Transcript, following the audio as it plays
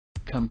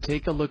Come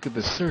take a look at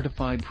this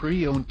certified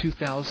pre-owned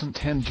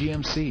 2010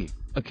 GMC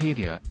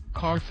Acadia.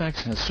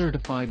 Carfax has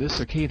certified this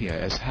Acadia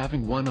as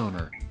having one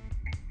owner.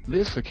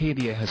 This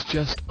Acadia has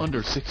just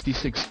under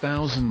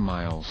 66,000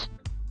 miles.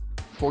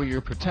 For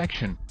your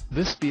protection,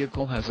 this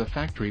vehicle has a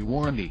factory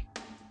warranty.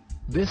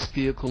 This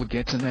vehicle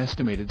gets an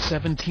estimated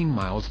 17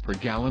 miles per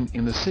gallon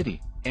in the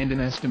city, and an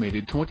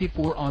estimated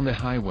 24 on the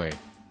highway.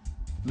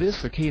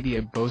 This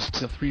Acadia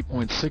boasts a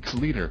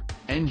 3.6-liter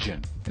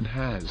engine, and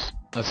has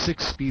a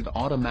 6-speed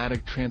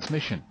automatic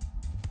transmission.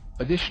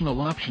 Additional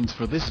options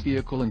for this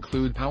vehicle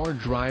include power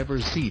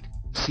driver's seat,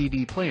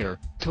 CD player,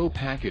 tow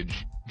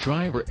package,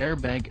 driver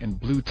airbag and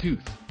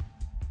Bluetooth.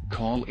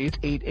 Call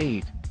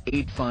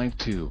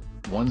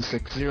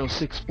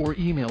 888-852-1606 or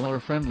email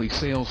our friendly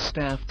sales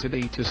staff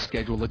today to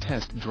schedule a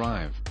test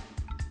drive.